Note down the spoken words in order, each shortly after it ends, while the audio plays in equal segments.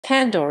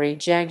Pandori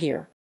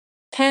Jagir.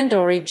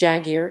 Pandori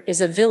Jagir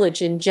is a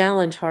village in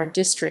Jalandhar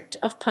district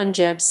of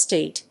Punjab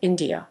state,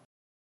 India.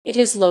 It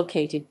is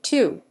located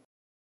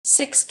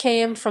 6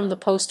 km from the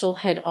postal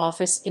head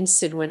office in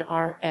Sidhwan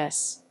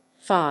R.S.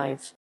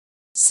 5.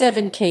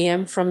 7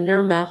 km from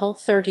Nurmahal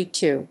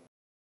 32.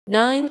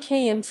 9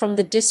 km from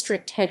the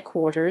district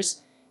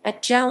headquarters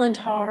at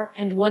Jalandhar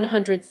and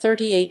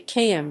 138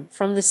 km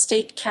from the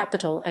state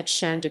capital at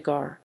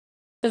Chandigarh.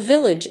 The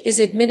village is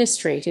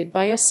administrated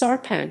by a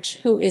sarpanch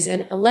who is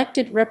an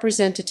elected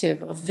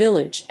representative of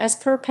village as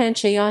per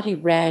Panchayati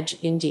Raj,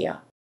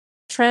 India.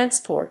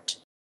 Transport.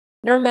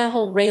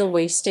 Nurmahal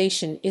railway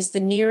station is the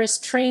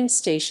nearest train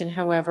station,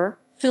 however,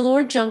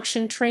 Philor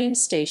Junction train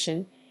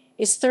station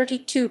is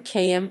 32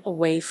 km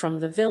away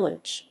from the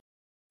village.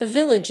 The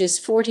village is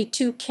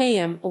 42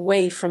 km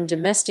away from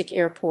domestic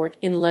airport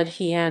in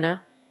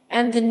Ludhiana,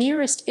 and the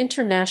nearest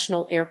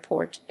international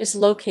airport is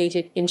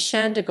located in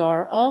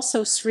Chandigarh.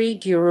 Also, Sri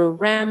Guru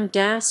Ram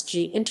Das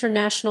Ji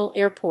International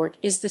Airport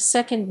is the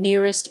second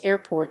nearest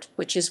airport,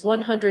 which is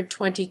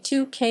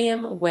 122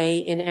 km away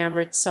in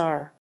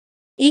Amritsar.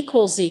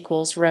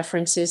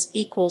 References